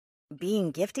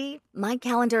Being gifty, my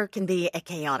calendar can be a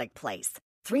chaotic place.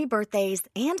 3 birthdays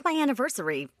and my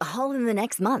anniversary all in the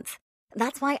next month.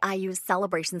 That's why I use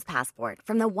Celebrations Passport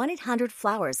from the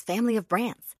 1-800-Flowers family of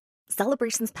brands.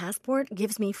 Celebrations Passport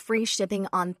gives me free shipping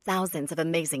on thousands of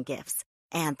amazing gifts.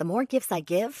 And the more gifts I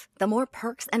give, the more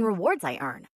perks and rewards I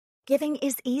earn. Giving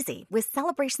is easy with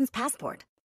Celebrations Passport.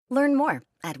 Learn more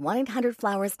at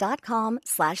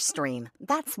 1-800-Flowers.com/stream.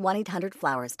 That's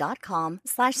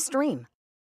 1-800-Flowers.com/stream.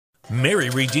 Mary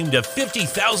redeemed a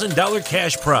 $50,000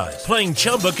 cash prize playing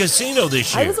Chumba Casino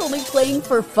this year. I was only playing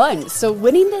for fun, so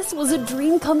winning this was a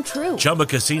dream come true. Chumba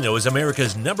Casino is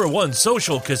America's #1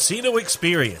 social casino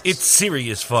experience. It's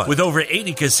serious fun. With over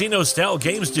 80 casino-style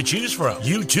games to choose from,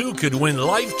 you too could win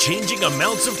life-changing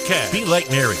amounts of cash. Be like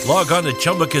Mary. Log on to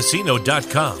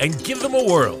ChumbaCasino.com and give them a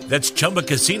whirl. That's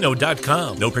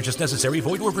ChumbaCasino.com. No purchase necessary.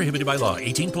 Void where prohibited by law.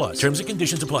 18+. Terms and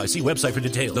conditions apply. See website for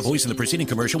details. The voice in the preceding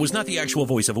commercial was not the actual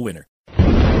voice of a winner.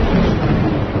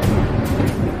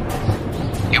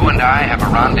 You and I have a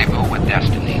rendezvous with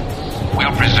destiny.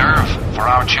 We'll preserve for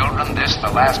our children this,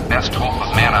 the last best hope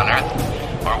of man on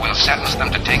earth, or we'll sentence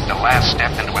them to take the last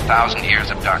step into 1,000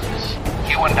 years of darkness.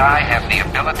 You and I have the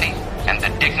ability and the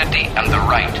dignity and the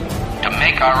right to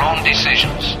make our own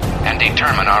decisions and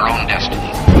determine our own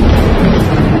destiny.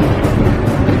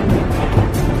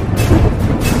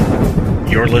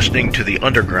 You're listening to The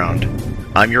Underground.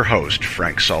 I'm your host,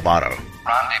 Frank Salvato.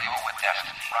 Rendezvous with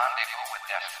destiny. Rendezvous with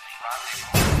destiny.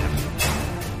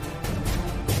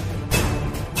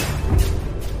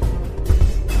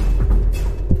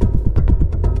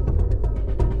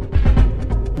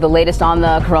 Rendezvous with The latest on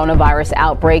the coronavirus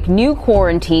outbreak. New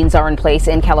quarantines are in place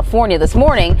in California this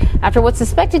morning after what's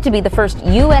suspected to be the first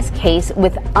U.S. case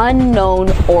with unknown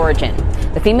origin.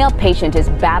 The female patient is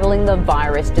battling the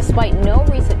virus despite no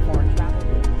recent foreign travel.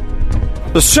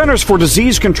 The Centers for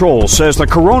Disease Control says the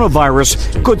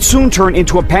coronavirus could soon turn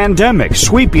into a pandemic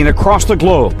sweeping across the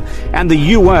globe, and the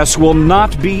U.S. will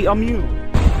not be immune.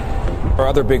 Our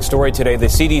other big story today, the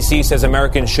CDC says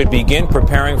Americans should begin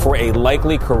preparing for a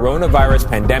likely coronavirus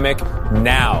pandemic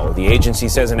now. The agency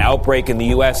says an outbreak in the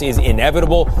U.S. is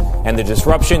inevitable, and the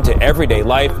disruption to everyday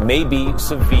life may be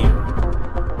severe.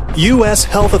 U.S.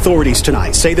 health authorities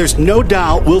tonight say there's no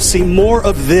doubt we'll see more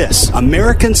of this.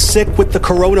 Americans sick with the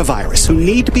coronavirus who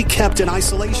need to be kept in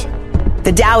isolation.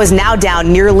 The Dow is now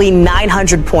down nearly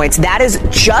 900 points. That is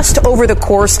just over the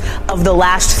course of the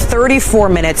last 34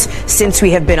 minutes since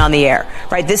we have been on the air,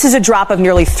 right? This is a drop of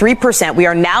nearly 3%. We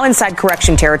are now inside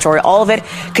correction territory, all of it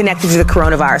connected to the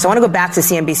coronavirus. I want to go back to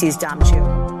CNBC's Dom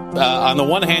Chu. On the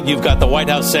one hand, you've got the White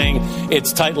House saying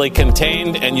it's tightly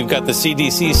contained, and you've got the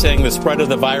CDC saying the spread of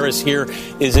the virus here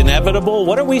is inevitable.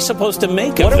 What are we supposed to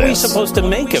make of this? What are we supposed to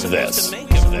make of this?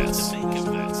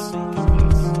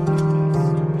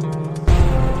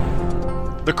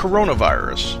 The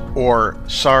coronavirus, or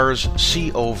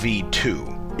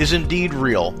SARS-CoV-2, is indeed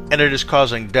real, and it is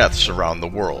causing deaths around the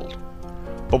world.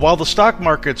 But while the stock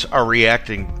markets are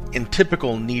reacting in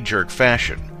typical knee-jerk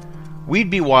fashion, we'd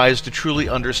be wise to truly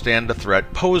understand the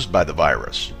threat posed by the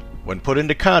virus. When put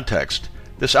into context,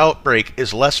 this outbreak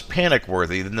is less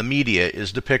panic-worthy than the media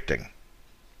is depicting.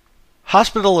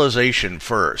 Hospitalization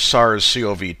for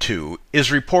SARS-CoV-2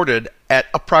 is reported at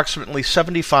approximately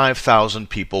 75,000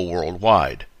 people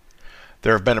worldwide.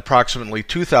 There have been approximately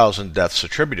 2,000 deaths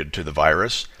attributed to the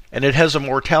virus, and it has a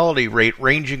mortality rate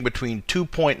ranging between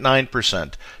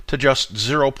 2.9% to just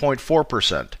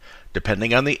 0.4%,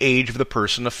 depending on the age of the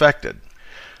person affected.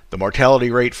 The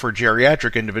mortality rate for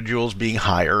geriatric individuals being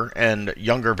higher and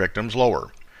younger victims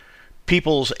lower.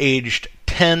 Peoples aged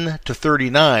 10 to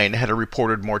 39 had a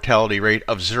reported mortality rate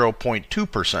of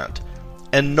 0.2%,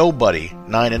 and nobody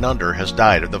 9 and under has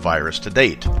died of the virus to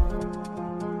date.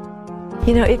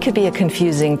 You know, it could be a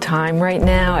confusing time right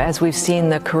now as we've seen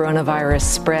the coronavirus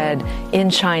spread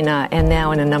in China and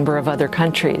now in a number of other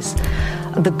countries.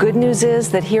 The good news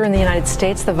is that here in the United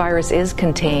States, the virus is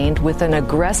contained. With an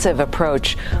aggressive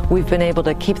approach, we've been able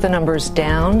to keep the numbers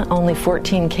down. Only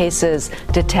 14 cases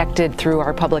detected through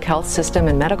our public health system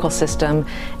and medical system,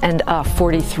 and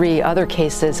 43 other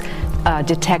cases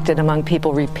detected among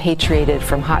people repatriated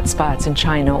from hotspots in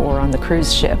China or on the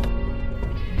cruise ship.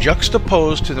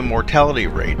 Juxtaposed to the mortality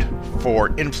rate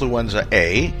for influenza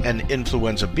A and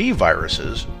influenza B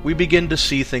viruses, we begin to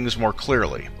see things more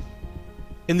clearly.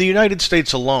 In the United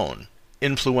States alone,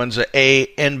 influenza A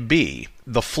and B,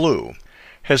 the flu,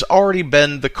 has already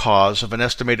been the cause of an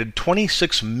estimated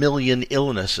 26 million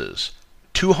illnesses,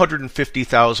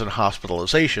 250,000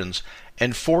 hospitalizations,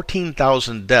 and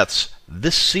 14,000 deaths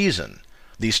this season,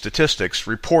 these statistics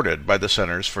reported by the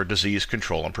Centers for Disease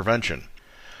Control and Prevention.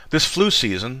 This flu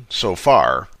season, so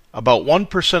far, About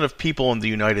 1% of people in the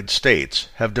United States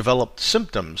have developed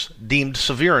symptoms deemed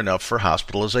severe enough for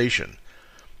hospitalization.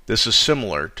 This is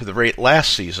similar to the rate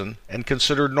last season and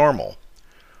considered normal.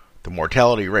 The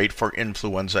mortality rate for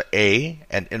influenza A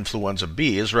and influenza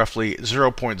B is roughly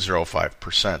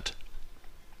 0.05%.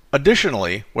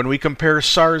 Additionally, when we compare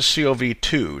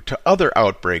SARS-CoV-2 to other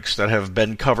outbreaks that have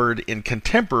been covered in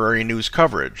contemporary news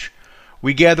coverage,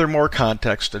 we gather more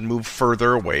context and move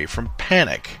further away from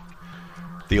panic.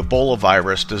 The Ebola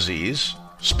virus disease,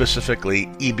 specifically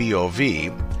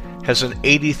EBOV, has an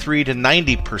 83 to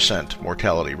 90%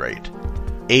 mortality rate.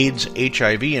 AIDS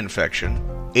HIV infection,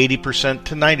 80%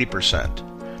 to 90%.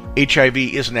 HIV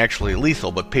isn't actually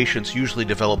lethal, but patients usually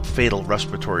develop fatal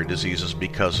respiratory diseases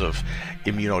because of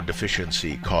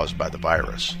immunodeficiency caused by the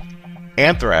virus.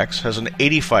 Anthrax has an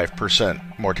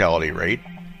 85% mortality rate,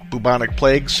 bubonic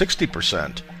plague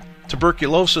 60%,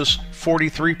 tuberculosis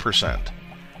 43%,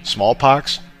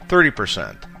 smallpox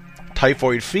 30%,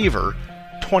 typhoid fever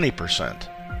 20%.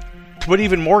 To put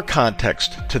even more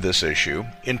context to this issue,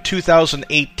 in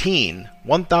 2018,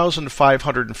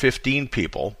 1,515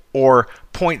 people, or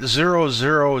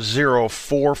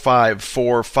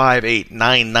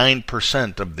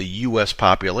 0.000454589% of the U.S.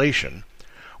 population,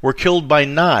 were killed by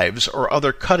knives or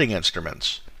other cutting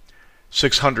instruments.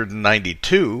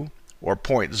 692, or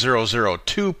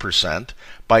 0.002%,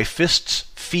 by fists,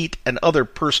 feet, and other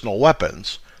personal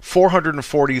weapons.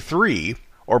 443,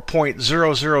 or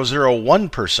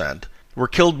 0.0001%, were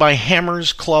killed by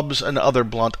hammers, clubs, and other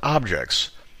blunt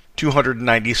objects.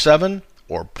 297,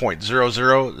 or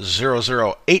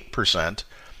 0.00008%,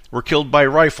 were killed by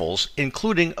rifles,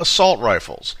 including assault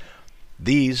rifles.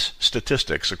 These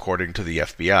statistics according to the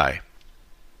FBI.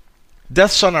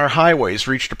 Deaths on our highways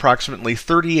reached approximately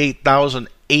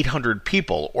 38,800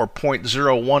 people, or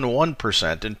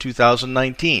 0.011% in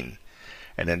 2019.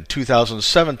 And in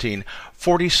 2017,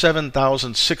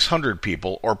 47,600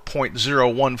 people, or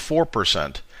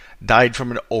 0.014%, died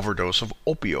from an overdose of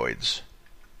opioids.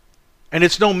 And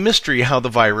it's no mystery how the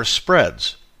virus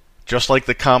spreads. Just like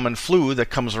the common flu that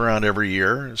comes around every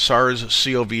year,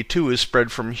 SARS-CoV-2 is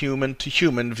spread from human to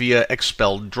human via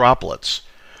expelled droplets.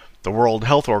 The World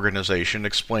Health Organization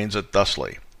explains it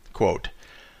thusly, quote,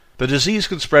 "The disease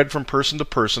can spread from person to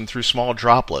person through small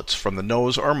droplets from the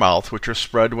nose or mouth, which are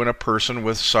spread when a person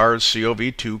with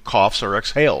SARS-CoV-2 coughs or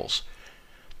exhales.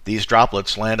 These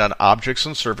droplets land on objects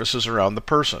and surfaces around the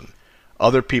person.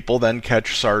 Other people then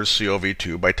catch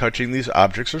SARS-CoV-2 by touching these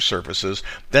objects or surfaces,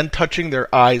 then touching their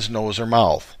eyes, nose, or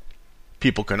mouth.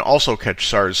 People can also catch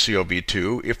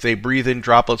SARS-CoV-2 if they breathe in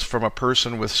droplets from a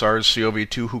person with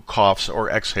SARS-CoV-2 who coughs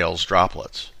or exhales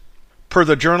droplets." Per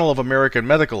the Journal of American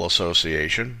Medical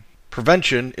Association,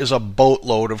 prevention is a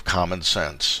boatload of common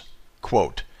sense.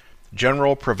 Quote,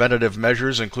 "General preventative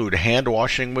measures include hand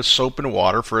washing with soap and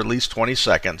water for at least 20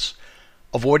 seconds,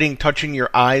 avoiding touching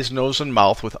your eyes, nose, and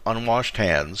mouth with unwashed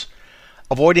hands,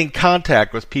 avoiding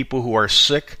contact with people who are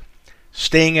sick,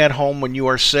 staying at home when you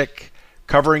are sick,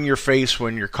 covering your face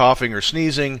when you're coughing or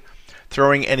sneezing,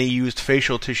 throwing any used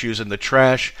facial tissues in the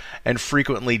trash, and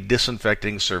frequently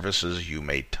disinfecting surfaces you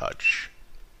may touch."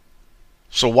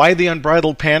 So why the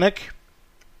unbridled panic?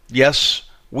 Yes,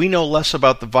 we know less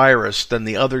about the virus than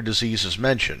the other diseases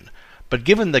mentioned, but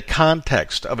given the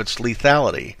context of its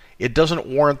lethality, it doesn't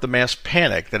warrant the mass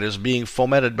panic that is being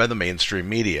fomented by the mainstream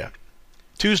media.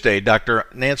 Tuesday, Dr.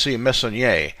 Nancy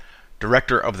Messonnier,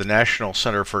 director of the National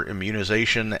Center for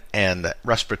Immunization and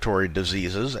Respiratory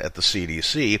Diseases at the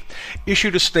CDC,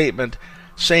 issued a statement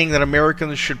saying that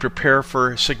Americans should prepare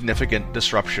for significant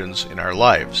disruptions in our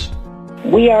lives.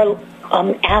 We are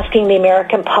asking the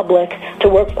American public to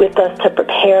work with us to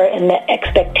prepare in the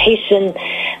expectation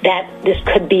that this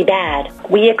could be bad.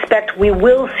 We expect we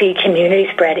will see community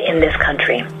spread in this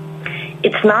country.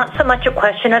 It's not so much a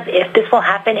question of if this will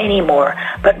happen anymore,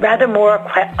 but rather more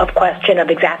a question of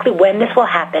exactly when this will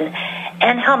happen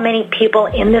and how many people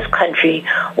in this country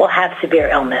will have severe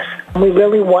illness. We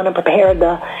really want to prepare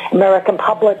the American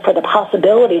public for the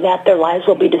possibility that their lives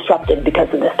will be disrupted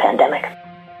because of this pandemic.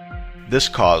 This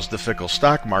caused the fickle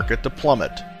stock market to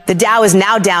plummet. The Dow is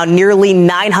now down nearly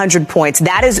 900 points.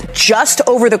 That is just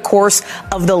over the course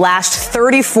of the last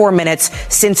 34 minutes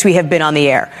since we have been on the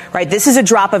air, right? This is a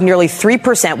drop of nearly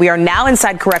 3%. We are now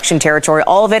inside correction territory,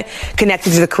 all of it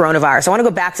connected to the coronavirus. I want to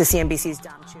go back to CNBC's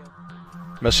Dom Chu.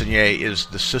 Messonnier is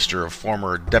the sister of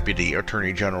former Deputy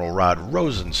Attorney General Rod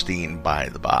Rosenstein, by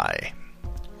the by.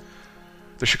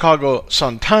 The Chicago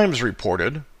Sun-Times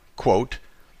reported, quote,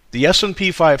 "The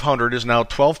S&P 500 is now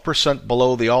 12%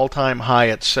 below the all-time high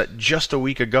it set just a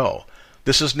week ago.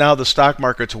 This is now the stock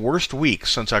market's worst week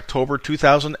since October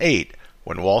 2008,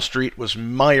 when Wall Street was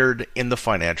mired in the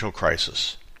financial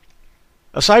crisis.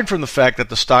 Aside from the fact that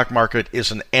the stock market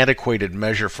is an antiquated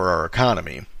measure for our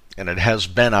economy, and it has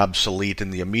been obsolete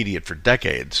in the immediate for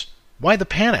decades, why the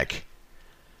panic?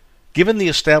 Given the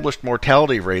established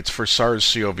mortality rates for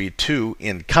SARS-CoV-2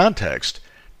 in context,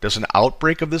 does an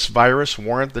outbreak of this virus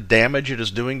warrant the damage it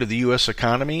is doing to the U.S.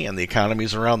 economy and the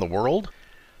economies around the world?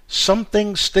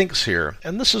 Something stinks here,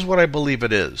 and this is what I believe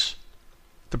it is.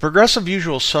 The progressive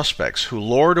usual suspects who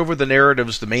lord over the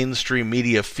narratives the mainstream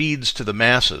media feeds to the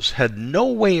masses had no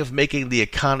way of making the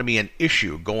economy an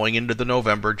issue going into the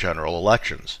November general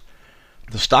elections.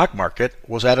 The stock market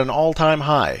was at an all-time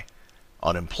high.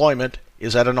 Unemployment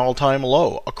is at an all-time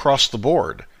low across the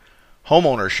board.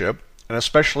 Homeownership, and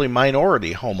especially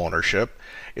minority homeownership,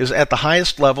 is at the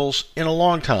highest levels in a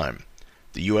long time.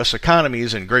 The U.S. economy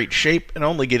is in great shape and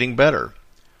only getting better.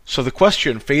 So the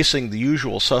question facing the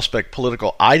usual suspect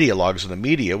political ideologues in the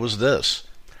media was this: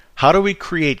 how do we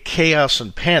create chaos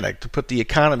and panic to put the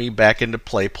economy back into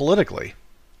play politically?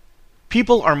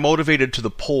 People are motivated to the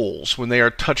polls when they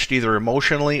are touched either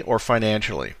emotionally or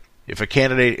financially. If a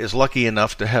candidate is lucky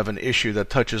enough to have an issue that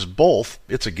touches both,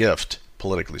 it's a gift,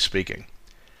 politically speaking.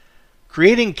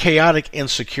 Creating chaotic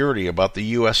insecurity about the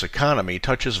U.S. economy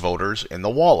touches voters in the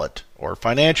wallet, or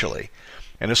financially,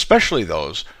 and especially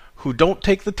those who don't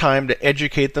take the time to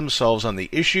educate themselves on the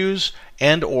issues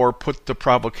and or put the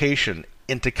provocation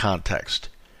into context.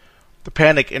 The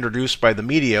panic introduced by the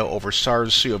media over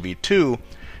SARS-CoV-2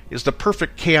 is the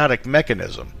perfect chaotic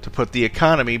mechanism to put the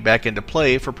economy back into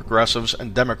play for progressives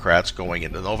and Democrats going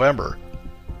into November.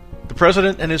 The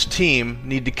president and his team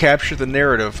need to capture the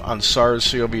narrative on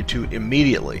SARS-CoV-2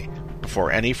 immediately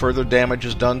before any further damage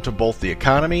is done to both the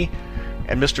economy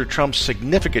and Mr. Trump's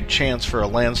significant chance for a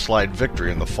landslide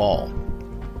victory in the fall.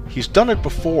 He's done it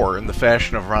before in the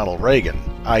fashion of Ronald Reagan,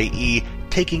 i.e.,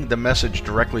 taking the message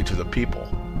directly to the people.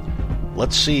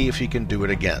 Let's see if he can do it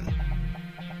again.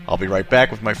 I'll be right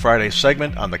back with my Friday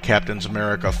segment on the Captain's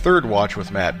America Third Watch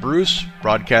with Matt Bruce,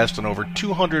 broadcast in over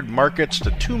 200 markets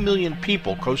to 2 million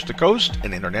people coast to coast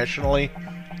and internationally,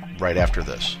 right after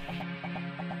this.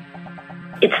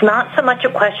 It's not so much a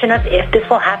question of if this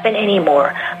will happen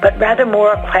anymore, but rather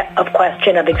more a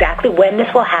question of exactly when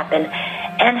this will happen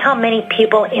and how many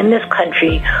people in this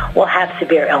country will have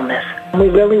severe illness. We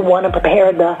really want to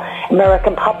prepare the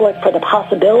American public for the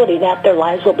possibility that their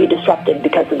lives will be disrupted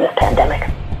because of this pandemic.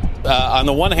 On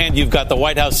the one hand, you've got the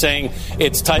White House saying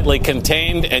it's tightly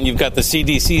contained, and you've got the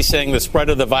CDC saying the spread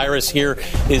of the virus here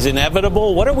is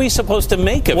inevitable. What are we supposed to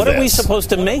make of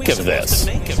this?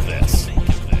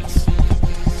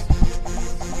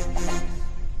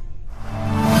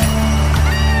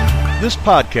 This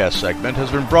podcast segment has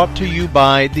been brought to you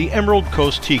by the Emerald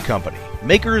Coast Tea Company,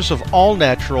 makers of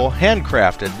all-natural,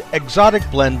 handcrafted, exotic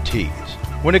blend teas.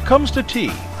 When it comes to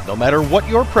tea, no matter what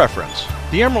your preference,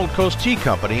 the Emerald Coast Tea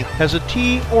Company has a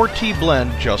tea or tea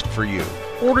blend just for you.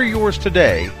 Order yours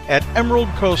today at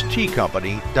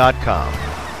emeraldcoastteacompany.com.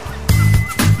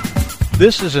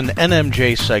 This is an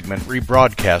NMJ segment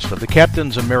rebroadcast of the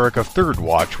Captain's America Third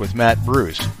Watch with Matt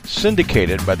Bruce,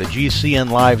 syndicated by the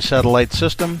GCN Live satellite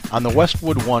system on the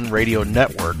Westwood One radio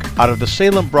network out of the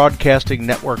Salem Broadcasting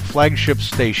Network flagship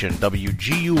station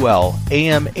WGUL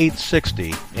AM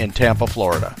 860 in Tampa,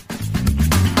 Florida.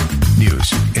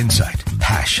 News, insight,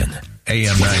 passion.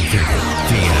 AM 930,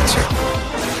 The Answer.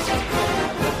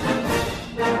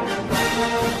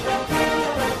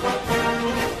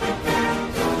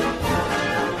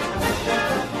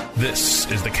 This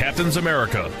is the Captain's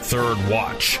America Third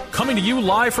Watch, coming to you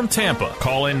live from Tampa.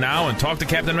 Call in now and talk to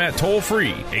Captain Matt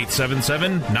toll-free,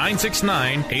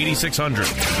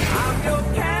 877-969-8600. I'm your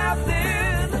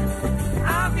captain.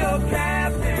 I'm your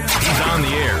captain. He's on the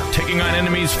air, taking on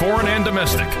enemies foreign and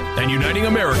domestic, and uniting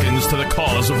Americans to the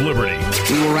cause of liberty.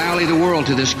 We will rally the world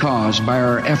to this cause by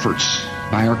our efforts,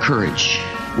 by our courage.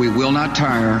 We will not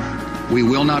tire, we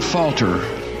will not falter,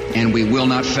 and we will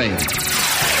not fail.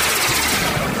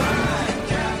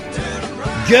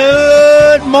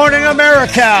 Good morning,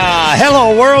 America.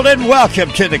 Hello, world, and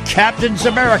welcome to the Captain's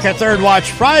America Third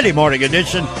Watch Friday morning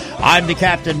edition. I'm the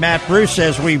Captain, Matt Bruce,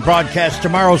 as we broadcast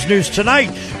tomorrow's news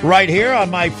tonight right here on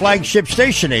my flagship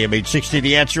station, AM 860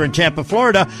 The Answer in Tampa,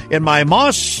 Florida, in my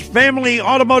Moss Family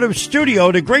Automotive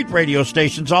Studio to great radio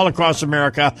stations all across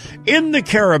America, in the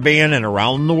Caribbean, and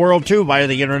around the world, too, via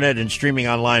the internet and streaming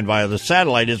online via the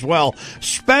satellite as well.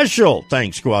 Special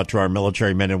thanks go out to our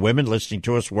military men and women listening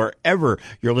to us wherever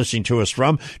you're listening to us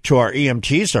from, to our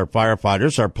EMTs, our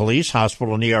firefighters, our police,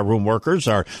 hospital and ER room workers,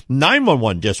 our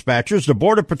 911 dispatchers, the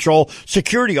Border Patrol Patrol,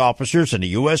 security officers, and the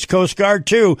U.S. Coast Guard,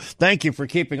 too. Thank you for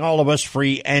keeping all of us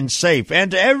free and safe.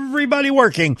 And to everybody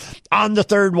working on the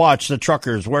third watch, the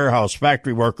truckers, warehouse,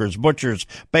 factory workers, butchers,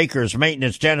 bakers,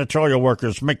 maintenance, janitorial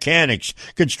workers, mechanics,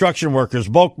 construction workers,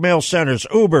 bulk mail centers,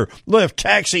 Uber, Lyft,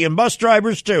 taxi, and bus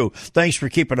drivers, too. Thanks for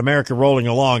keeping America rolling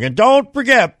along. And don't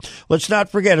forget, let's not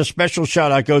forget, a special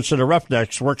shout-out goes to the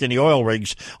Roughnecks working the oil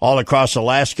rigs all across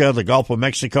Alaska, the Gulf of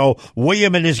Mexico,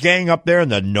 William and his gang up there in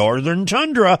the northern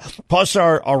tundra, plus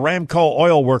our Aramco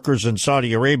oil workers in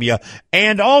Saudi Arabia,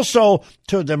 and also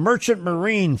to the merchant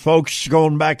marine folks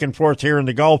going back and forth here in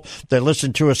the Gulf that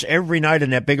listen to us every night in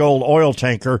that big old oil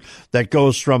tanker that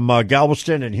goes from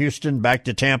Galveston and Houston back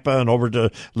to Tampa and over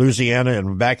to Louisiana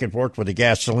and back and forth with the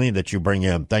gasoline that you bring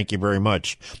in. Thank you very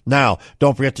much. Now,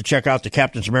 don't forget to check out the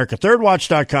Captain's America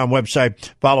ThirdWatch.com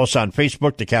website. Follow us on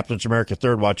Facebook, the Captain's America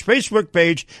Third Watch Facebook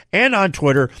page, and on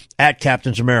Twitter at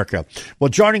Captain's America. Well,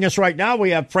 joining us right now,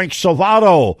 we have Frank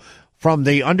Salvato from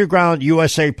the Underground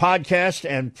USA podcast.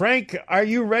 And Frank, are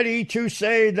you ready to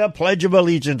say the Pledge of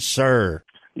Allegiance, sir?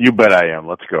 You bet I am.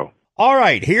 Let's go. All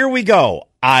right, here we go.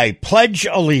 I pledge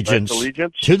allegiance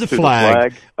to the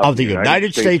flag of the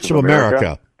United States of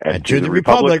America and to the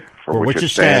republic for which it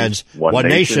stands, one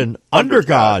nation, under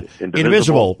God,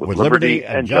 indivisible, with liberty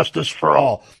and justice for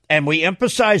all. And we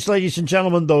emphasize, ladies and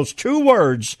gentlemen, those two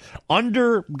words,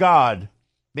 under God,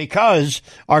 because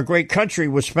our great country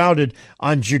was founded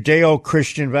on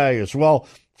Judeo-Christian values. Well,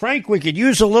 Frank, we could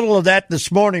use a little of that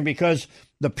this morning because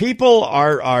the people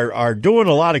are doing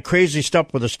a lot of crazy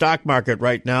stuff with the stock market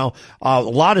right now. A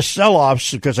lot of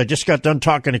sell-offs because I just got done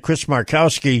talking to Chris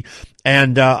Markowski,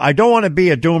 and I don't want to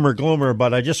be a doomer gloomer,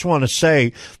 but I just want to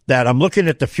say that I'm looking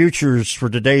at the futures for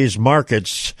today's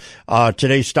markets,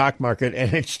 today's stock market,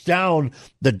 and it's down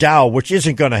the Dow, which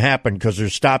isn't going to happen because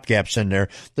there's stopgaps in there.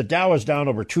 The Dow is down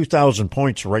over 2,000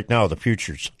 points right now, the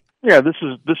futures. Yeah, this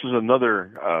is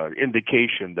another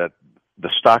indication that the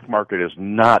stock market is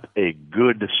not a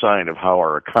good sign of how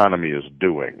our economy is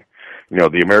doing. You know,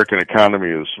 the American economy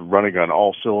is running on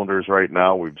all cylinders right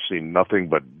now. We've seen nothing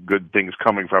but good things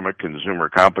coming from it. Consumer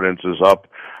confidence is up.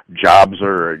 Jobs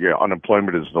are,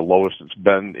 unemployment is the lowest it's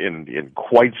been in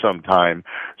quite some time.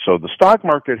 So the stock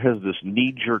market has this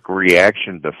knee-jerk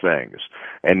reaction to things.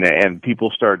 And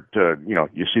people start to,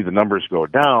 you see the numbers go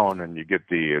down and you get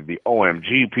the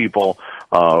OMG people,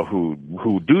 who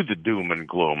do the doom and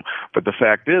gloom. But the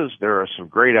fact is there are some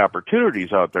great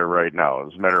opportunities out there right now.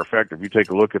 As a matter of fact, if you take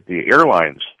a look at the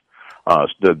airlines,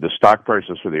 the stock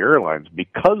prices for the airlines,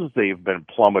 because they've been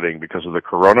plummeting because of the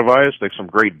coronavirus, there's some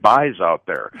great buys out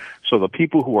there. So the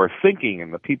people who are thinking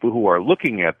and the people who are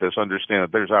looking at this understand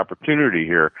that there's opportunity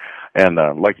here. And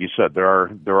like you said, there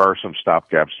are some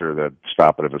stopgaps there that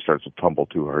stop it if it starts to tumble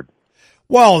too hard.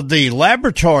 Well, the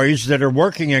laboratories that are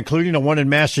working, including the one in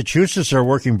Massachusetts, are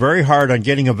working very hard on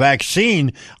getting a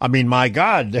vaccine. I mean, my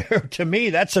God, to me,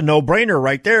 that's a no-brainer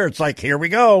right there. It's like, here we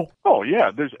go. Oh,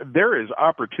 yeah, there is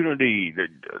opportunity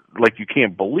like you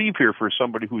can't believe here for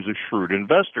somebody who's a shrewd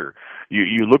investor.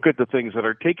 You look at the things that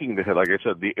are taking the hit, like I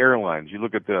said, the airlines. You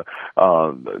look at the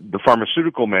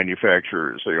pharmaceutical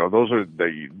manufacturers. Those are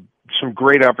some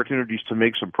great opportunities to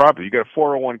make some profit. You got a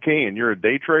 401k and you're a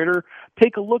day trader.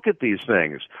 Take a look at these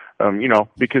things,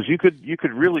 because you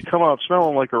could really come out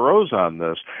smelling like a rose on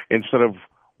this instead of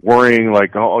worrying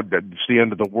like, oh, it's the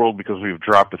end of the world because we've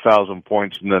dropped 1,000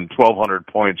 points and then 1,200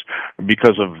 points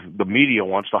because of the media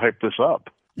wants to hype this up.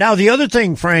 Now, the other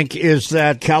thing, Frank, is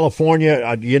that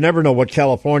California, you never know what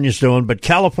California's doing, but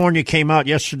California came out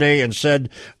yesterday and said,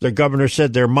 the governor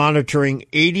said they're monitoring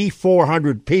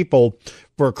 8,400 people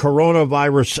for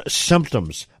coronavirus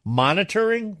symptoms.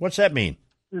 Monitoring? What's that mean?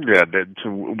 Yeah,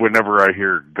 whenever I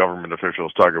hear government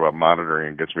officials talk about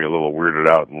monitoring, it gets me a little weirded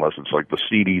out unless it's like the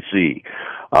CDC.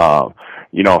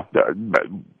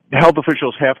 Health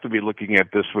officials have to be looking at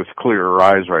this with clearer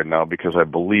eyes right now because I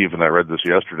believe, and I read this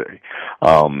yesterday,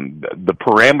 the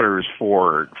parameters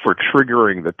for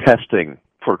triggering the testing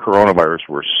for coronavirus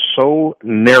were so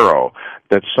narrow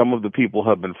that some of the people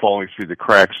have been falling through the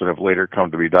cracks and have later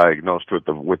come to be diagnosed with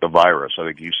the virus. I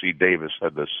think UC Davis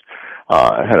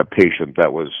had a patient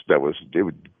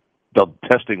the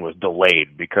testing was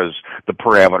delayed because the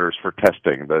parameters for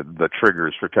testing, the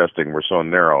triggers for testing were so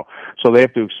narrow. So they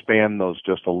have to expand those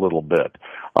just a little bit.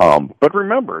 But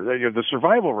remember, the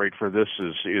survival rate for this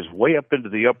is way up into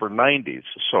the upper 90s.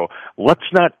 So let's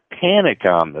not panic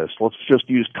on this. Let's just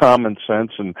use common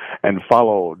sense and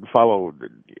follow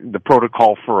the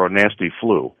protocol for a nasty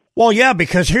flu. Well, yeah,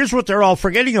 because here's what they're all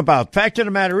forgetting about. Fact of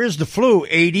the matter is the flu,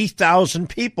 80,000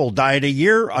 people died a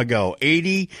year ago.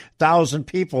 80,000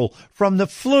 people from the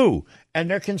flu. and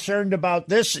they're concerned about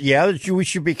this. Yeah, we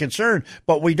should be concerned,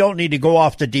 but we don't need to go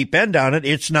off the deep end on it.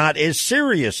 It's not as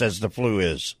serious as the flu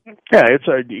is. Yeah, it's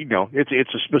a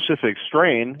specific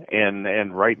strain,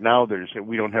 and right now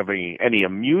we don't have any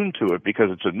immune to it because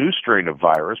it's a new strain of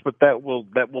virus, but that will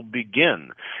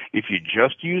begin if you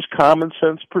just use common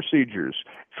sense procedures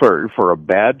for a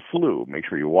bad flu. Make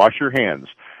sure you wash your hands.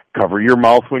 Cover your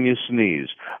mouth when you sneeze.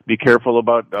 Be careful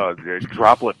about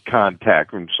droplet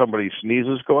contact. When somebody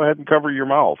sneezes, go ahead and cover your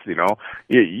mouth. You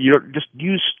just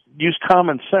use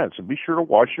common sense and be sure to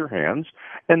wash your hands.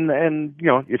 And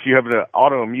if you have an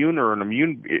autoimmune or an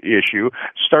immune issue,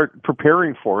 start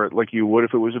preparing for it like you would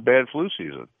if it was a bad flu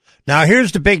season. Now,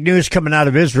 here's the big news coming out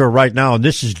of Israel right now, and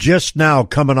this is just now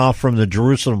coming off from the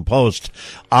Jerusalem Post.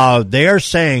 They are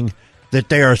saying that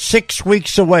they are 6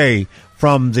 weeks away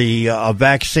from the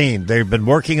vaccine. They've been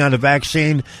working on a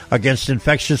vaccine against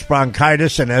infectious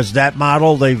bronchitis, and as that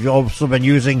model, they've also been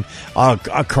using a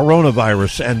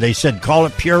coronavirus, and they said, call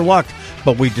it pure luck,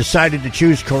 but we decided to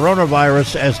choose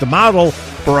coronavirus as the model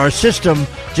for our system,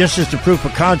 just as the proof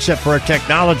of concept for our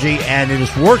technology, and it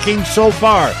is working so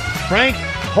far. Frank,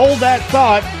 hold that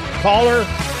thought. Caller,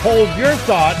 hold your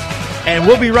thought, and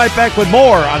we'll be right back with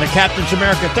more on the Captain's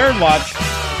America Third Watch.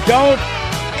 Don't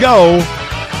go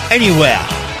anywhere.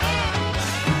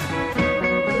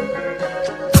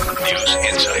 News,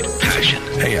 insight, passion.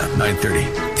 AM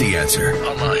 930, The Answer.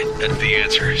 Online at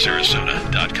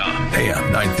theanswersarasota.com.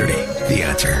 AM 930, The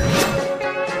Answer.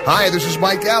 Hi, this is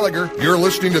Mike Gallagher. You're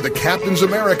listening to the Captain's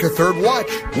America Third Watch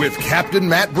with Captain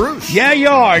Matt Bruce. Yeah, you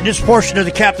are. This portion of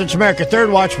the Captain's America Third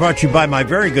Watch brought to you by my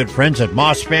very good friends at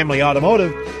Moss Family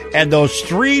Automotive and those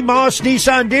 3 Moss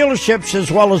Nissan dealerships, as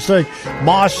well as the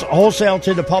Moss wholesale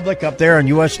to the public up there on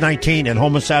US 19 in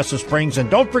Homosassa Springs.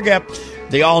 And don't forget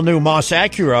the all-new Moss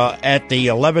Acura at the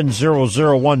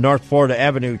 11001 North Florida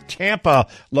Avenue, Tampa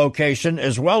location,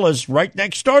 as well as right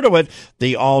next door to it,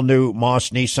 the all-new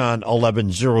Moss Nissan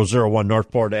 11001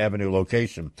 North Florida Avenue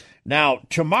location. Now,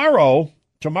 tomorrow,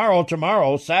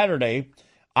 Saturday,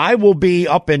 I will be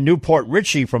up in Newport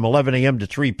Richey from 11 a.m. to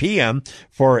 3 p.m.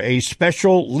 for a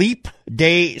special Leap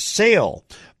Day sale.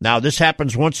 Now, this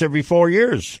happens once every 4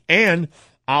 years, and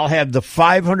I'll have the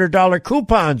 $500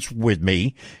 coupons with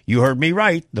me. You heard me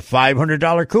right, the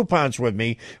 $500 coupons with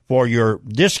me for your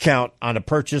discount on a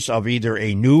purchase of either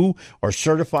a new or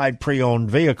certified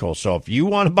pre-owned vehicle. So if you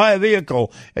want to buy a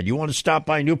vehicle and you want to stop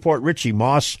by Newport Richey,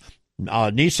 Moss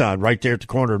Nissan, right there at the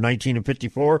corner of 19 and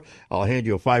 54, I'll hand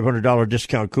you a $500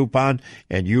 discount coupon,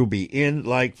 and you'll be in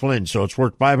like Flynn. So it's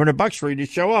worth $500 for you to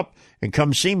show up and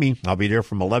come see me. I'll be there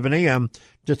from 11 a.m.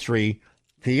 to 3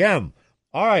 p.m.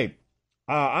 All right.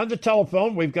 On the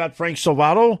telephone, we've got Frank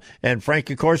Salvato, and Frank,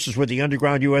 of course, is with the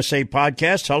Underground USA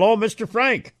podcast. Hello, Mr.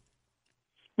 Frank.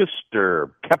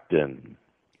 Mr. Captain.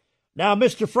 Now,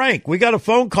 Mr. Frank, we got a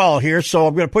phone call here, so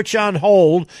I'm going to put you on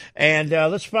hold, and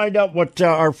let's find out what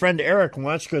our friend Eric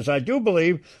wants, because I do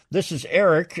believe this is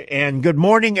Eric. And good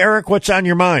morning, Eric. What's on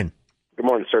your mind? Good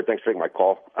morning, sir. Thanks for taking my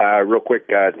call. Real quick,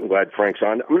 I'm glad Frank's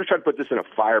on. I'm going to try to put this in a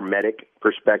fire medic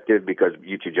perspective because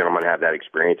you two gentlemen have that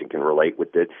experience and can relate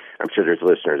with it. I'm sure there's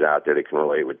listeners out there that can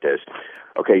relate with this.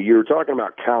 Okay, you were talking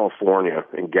about California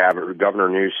and Governor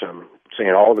Newsom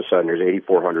saying all of a sudden there's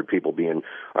 8,400 people being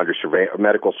under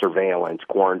medical surveillance,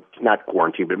 not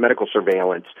quarantine, but medical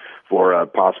surveillance for a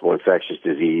possible infectious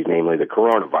disease, namely the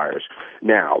coronavirus.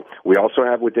 Now, we also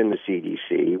have within the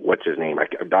CDC, what's his name?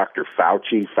 Dr.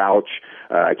 Fauci,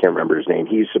 I can't remember his name.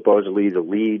 He's supposedly the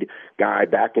lead guy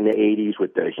back in the 80s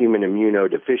with the human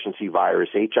immunodeficiency virus,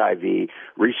 HIV,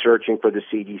 researching for the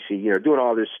CDC, doing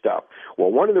all this stuff.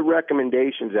 Well, one of the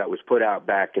recommendations that was put out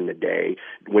back in the day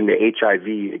when the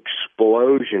HIV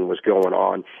explosion was going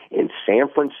on in San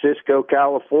Francisco,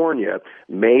 California,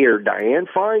 Mayor Dianne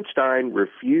Feinstein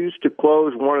refused to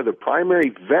close one of the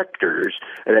primary vectors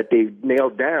that they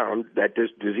nailed down that this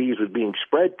disease was being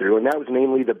spread through, and that was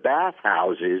namely the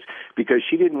bathhouses, because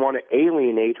she didn't want to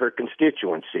alienate her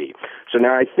constituency. So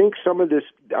now I think some of this,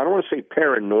 I don't want to say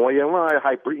paranoia,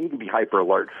 you can be hyper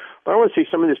alert, but I want to say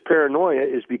some of this paranoia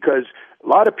is because a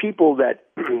lot of people that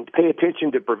pay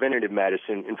attention to preventative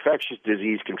medicine, infectious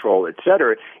disease control, et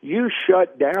cetera, you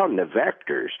shut down the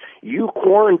vectors. You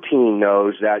quarantine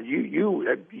those that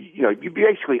you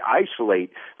basically isolate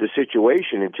the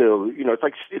situation until,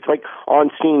 it's like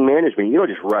on-scene management. You don't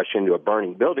just rush into a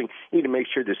burning building. You need to make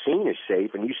sure the scene is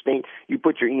safe, and you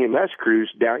put your EMS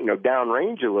crews down,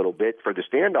 downrange a little bit for the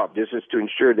standoff distance to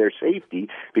ensure their safety,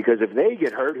 because if they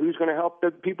get hurt, who's going to help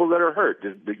the people that are hurt?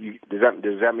 Does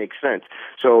that make sense?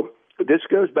 So this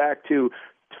goes back to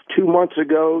 2 months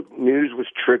ago, news was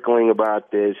trickling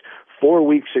about this. 4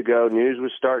 weeks ago, news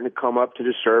was starting to come up to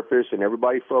the surface, and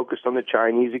everybody focused on the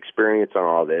Chinese experience on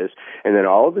all this. And then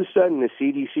all of a sudden, the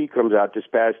CDC comes out this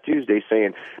past Tuesday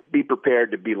saying, be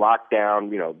prepared to be locked down,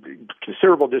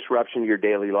 considerable disruption to your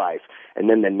daily life. And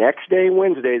then the next day,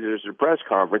 Wednesday, there's a press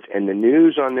conference, and the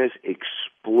news on this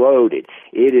exploded.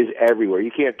 It is everywhere.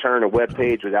 You can't turn a web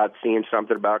page without seeing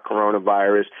something about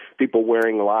coronavirus, people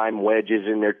wearing lime wedges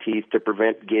in their teeth to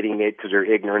prevent getting it because they're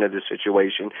ignorant of the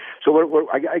situation. So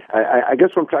I guess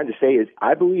what I'm trying to say is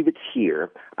I believe it's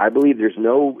here. I believe there's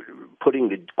no putting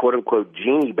the quote-unquote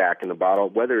genie back in the bottle,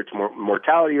 whether it's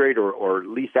mortality rate or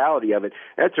lethality of it,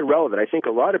 that's irrelevant. I think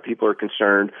a lot of people are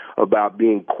concerned about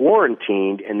being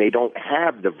quarantined and they don't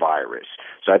have the virus.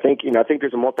 So I think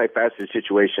there's a multifaceted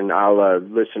situation. I'll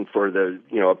listen for the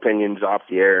opinions off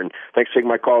the air. And thanks for taking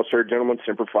my call, sir. Gentlemen,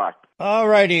 Semper Fi. All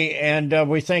righty, and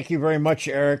we thank you very much,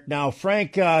 Eric. Now,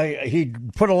 Frank, he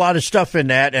put a lot of stuff in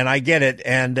that, and I get it.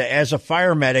 And as a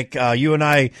fire medic, you and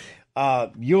I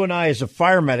as a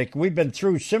fire medic, we've been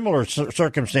through similar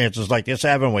circumstances like this,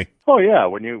 haven't we? Oh yeah,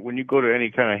 when you go to any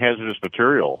kind of hazardous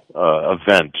material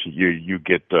event, you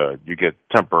get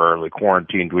temporarily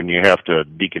quarantined when you have to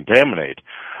decontaminate.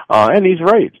 And he's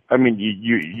right. I mean,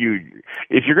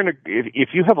 if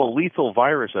you have a lethal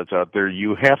virus that's out there,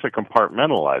 you have to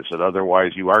compartmentalize it.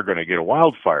 Otherwise, you are going to get a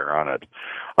wildfire on it.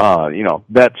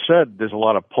 That said, there's a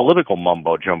lot of political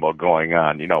mumbo jumbo going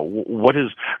on. What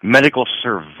is medical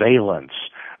surveillance?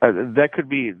 That could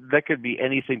be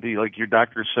anything to, like your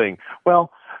doctor saying,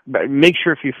 well, make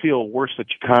sure if you feel worse that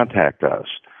you contact us.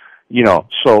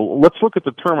 So let's look at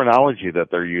the terminology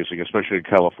that they're using, especially in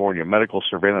California, medical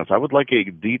surveillance. I would like a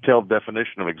detailed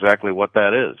definition of exactly what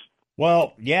that is.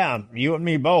 Well, yeah, you and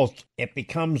me both. It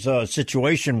becomes a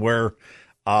situation where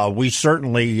we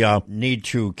certainly need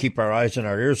to keep our eyes and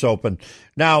our ears open.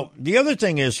 Now, the other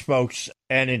thing is, folks,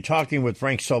 and in talking with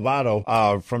Frank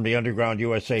Salvato from the Underground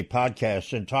USA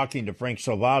podcast, and talking to Frank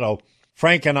Salvato,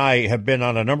 Frank and I have been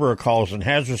on a number of calls, and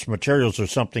hazardous materials are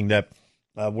something that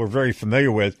we're very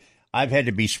familiar with. I've had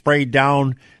to be sprayed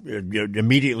down,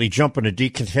 immediately jump in a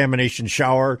decontamination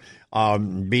shower,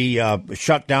 be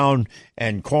shut down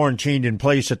and quarantined in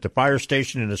place at the fire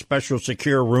station in a special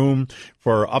secure room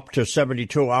for up to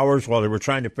 72 hours while they were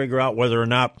trying to figure out whether or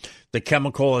not the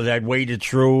chemical that I'd waded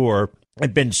through or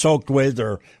had been soaked with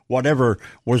or whatever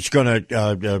was going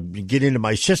to get into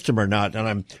my system or not.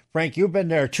 And Frank, you've been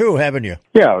there too, haven't you?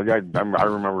 Yeah, I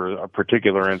remember a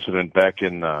particular incident back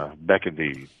in the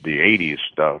 80s,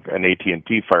 an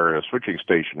AT&T fire at a switching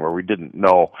station where we didn't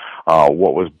know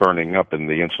what was burning up in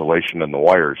the insulation and the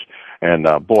wires. And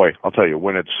boy, I'll tell you,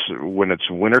 when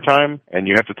it's wintertime and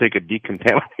you have to take a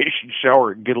decontamination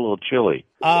shower, it get a little chilly.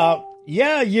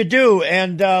 Yeah, you do.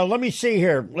 And let me see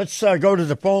here. Let's go to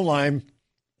the phone line.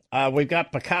 We've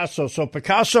got Picasso. So,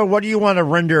 Picasso, what do you want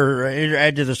to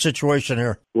add to the situation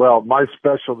here? Well, my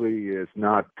specialty is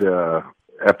not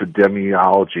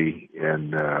epidemiology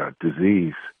and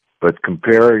disease, but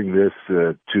comparing this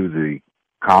to the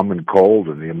common cold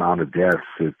and the amount of deaths,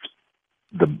 the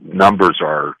numbers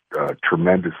are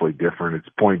tremendously different. It's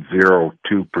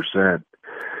 0.02%.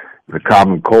 The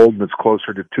common cold is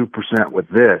closer to 2% with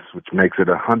this, which makes it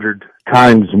 100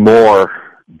 times more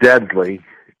deadly,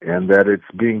 and that it's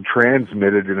being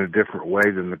transmitted in a different way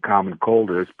than the common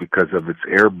cold is because of its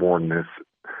airborneness.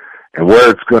 And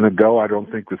where it's going to go, I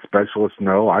don't think the specialists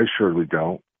know. I surely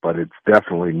don't, but it's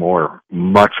definitely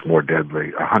much more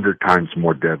deadly, 100 times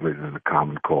more deadly than the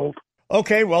common cold.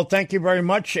 Okay, well, thank you very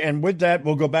much. And with that,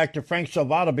 we'll go back to Frank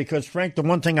Salvato because, Frank, the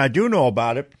one thing I do know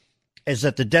about it is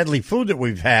that the deadly flu that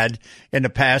we've had in the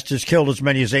past has killed as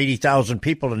many as 80,000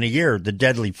 people in a year, the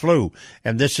deadly flu.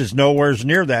 And this is nowhere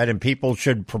near that, and people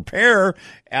should prepare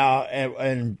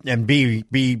and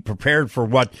be prepared for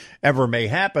whatever may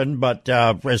happen. But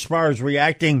as far as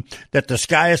reacting that the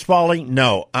sky is falling,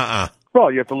 no,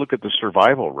 Well, you have to look at the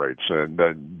survival rates.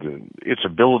 Its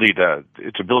ability to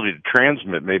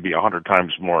transmit may be 100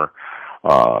 times more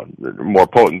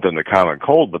potent than the common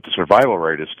cold, but the survival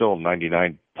rate is still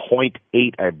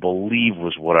 99.8, I believe,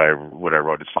 was what I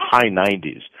wrote. It's the high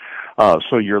 90s.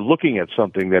 So you're looking at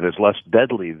something that is less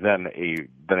deadly than a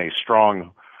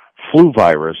strong flu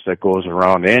virus that goes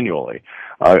around annually.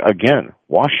 Again,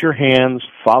 wash your hands,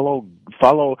 follow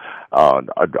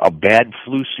a bad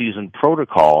flu season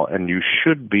protocol, and you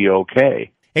should be okay.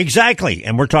 Exactly.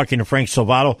 And we're talking to Frank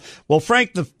Salvato. Well,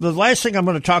 Frank, the last thing I'm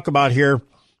going to talk about here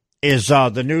is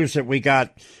the news that we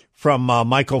got from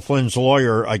Michael Flynn's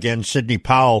lawyer. Again, Sidney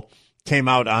Powell came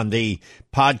out on the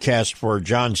podcast for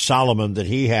John Solomon that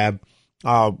he had.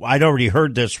 I'd already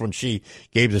heard this when she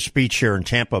gave the speech here in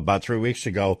Tampa about 3 weeks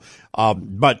ago.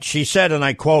 But she said, and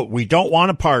I quote, "We don't want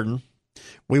a pardon.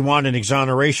 We want an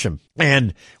exoneration.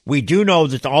 And we do know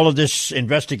that all of this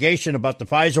investigation about the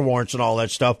FISA warrants and all that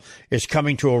stuff is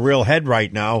coming to a real head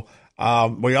right now.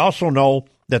 We also know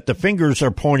that the fingers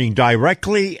are pointing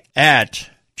directly at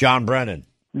John Brennan.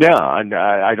 Yeah,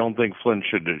 I don't think Flynn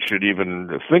should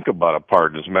even think about a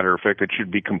pardon. As a matter of fact, it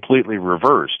should be completely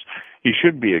reversed. He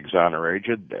should be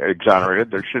exonerated.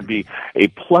 There should be a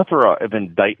plethora of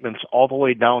indictments all the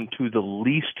way down to the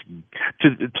least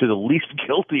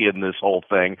guilty in this whole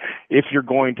thing. If you're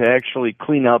going to actually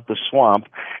clean out the swamp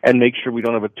and make sure we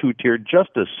don't have a two-tiered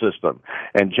justice system.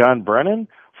 And John Brennan,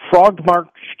 frog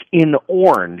marched in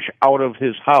orange out of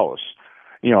his house.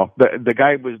 You know, the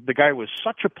guy was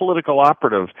such a political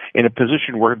operative in a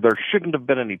position where there shouldn't have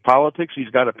been any politics. He's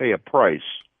got to pay a price.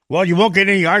 Well, you won't get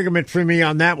any argument from me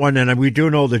on that one, and we do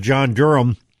know that John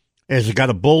Durham has got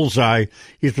a bullseye.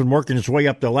 He's been working his way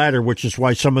up the ladder, which is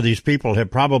why some of these people have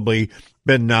probably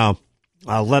been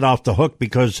let off the hook,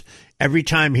 because every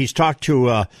time he's talked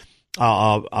to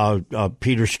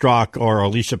Peter Strzok or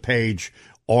Lisa Page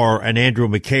or an Andrew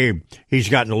McCabe, he's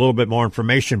gotten a little bit more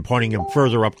information pointing him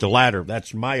further up the ladder.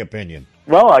 That's my opinion.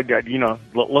 Well,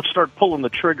 let's start pulling the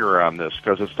trigger on this,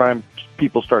 because it's time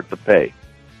people start to pay.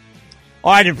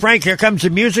 All right, and Frank, here comes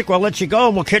the music. We'll let you go,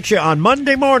 and we'll catch you on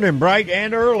Monday morning, bright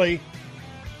and early.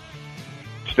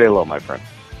 Stay low, my friend.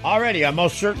 Alrighty, I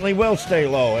most certainly will stay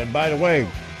low. And by the way,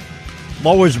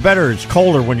 low is better. It's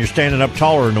colder when you're standing up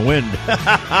taller in the wind.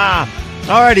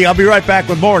 Alrighty, I'll be right back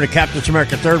with more to Captain's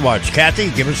America Third Watch. Kathy,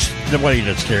 give us the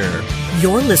latest here.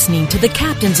 You're listening to the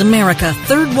Captain's America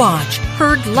Third Watch,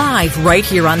 heard live right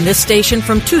here on this station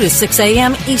from 2 to 6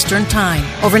 a.m. Eastern Time,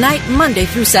 overnight Monday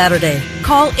through Saturday.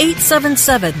 Call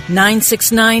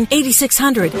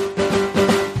 877-969-8600.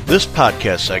 This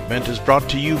podcast segment is brought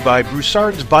to you by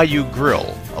Broussard's Bayou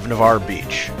Grill of Navarre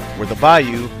Beach, where the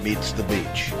bayou meets the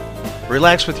beach.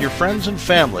 Relax with your friends and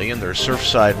family in their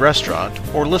surfside restaurant,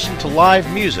 or listen to live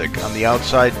music on the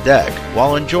outside deck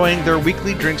while enjoying their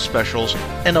weekly drink specials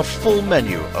and a full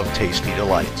menu of tasty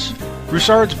delights.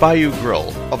 Broussard's Bayou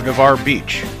Grill of Navarre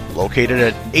Beach, located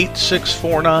at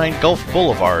 8649 Gulf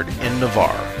Boulevard in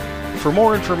Navarre. For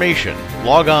more information,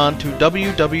 log on to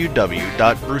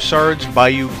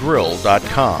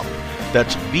www.broussardsbayougrill.com.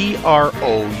 That's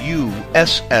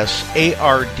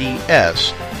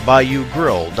BROUSSARDS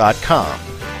BayouGrill.com,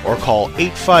 or call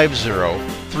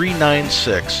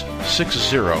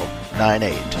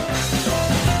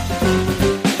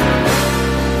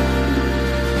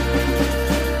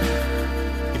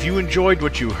If you enjoyed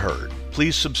what you heard,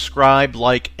 please subscribe,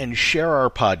 like, and share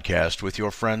our podcast with your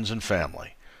friends and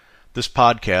family. This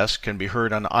podcast can be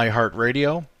heard on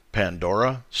iHeartRadio,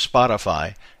 Pandora,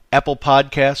 Spotify, Apple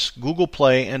Podcasts, Google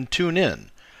Play, and TuneIn,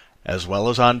 as well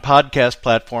as on podcast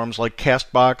platforms like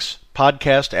CastBox,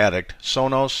 Podcast Addict,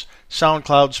 Sonos,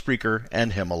 SoundCloud, Spreaker,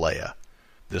 and Himalaya.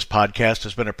 This podcast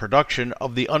has been a production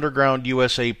of the Underground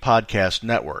USA Podcast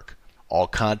Network. All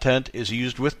content is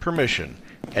used with permission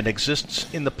and exists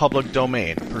in the public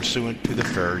domain pursuant to the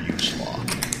Fair Use Law.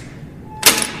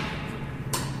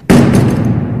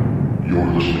 You're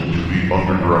listening to the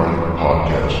Underground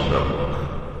Podcast Network.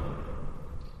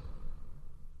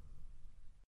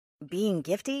 Being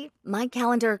gifty, my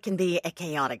calendar can be a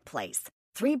chaotic place.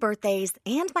 3 birthdays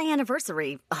and my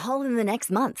anniversary all in the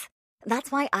next month. That's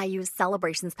why I use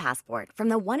Celebrations Passport from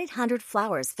the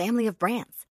 1-800-Flowers family of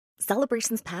brands.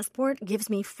 Celebrations Passport gives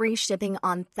me free shipping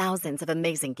on thousands of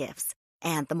amazing gifts.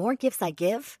 And the more gifts I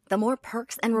give, the more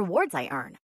perks and rewards I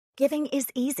earn. Giving is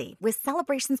easy with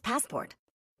Celebrations Passport.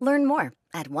 Learn more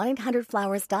at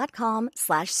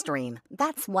 1-800-Flowers.com/stream.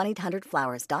 That's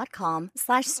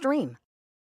 1-800-Flowers.com/stream.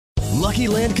 Lucky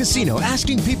Land Casino,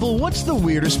 asking people, what's the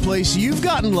weirdest place you've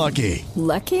gotten lucky?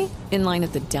 Lucky? In line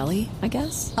at the deli, I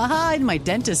guess? Aha, in my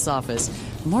dentist's office.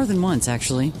 More than once,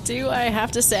 actually. Do I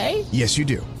have to say? Yes, you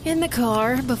do. In the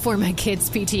car before my kids'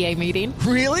 PTA meeting.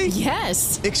 Really?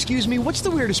 Yes. Excuse me, what's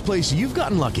the weirdest place you've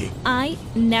gotten lucky? I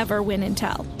never win and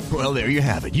tell. Well, there you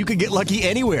have it. You can get lucky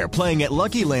anywhere, playing at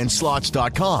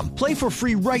LuckyLandSlots.com. Play for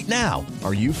free right now.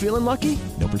 Are you feeling lucky?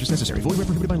 No purchase necessary. Void where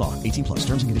prohibited by law. 18+.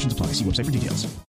 Terms and conditions apply. See website for details.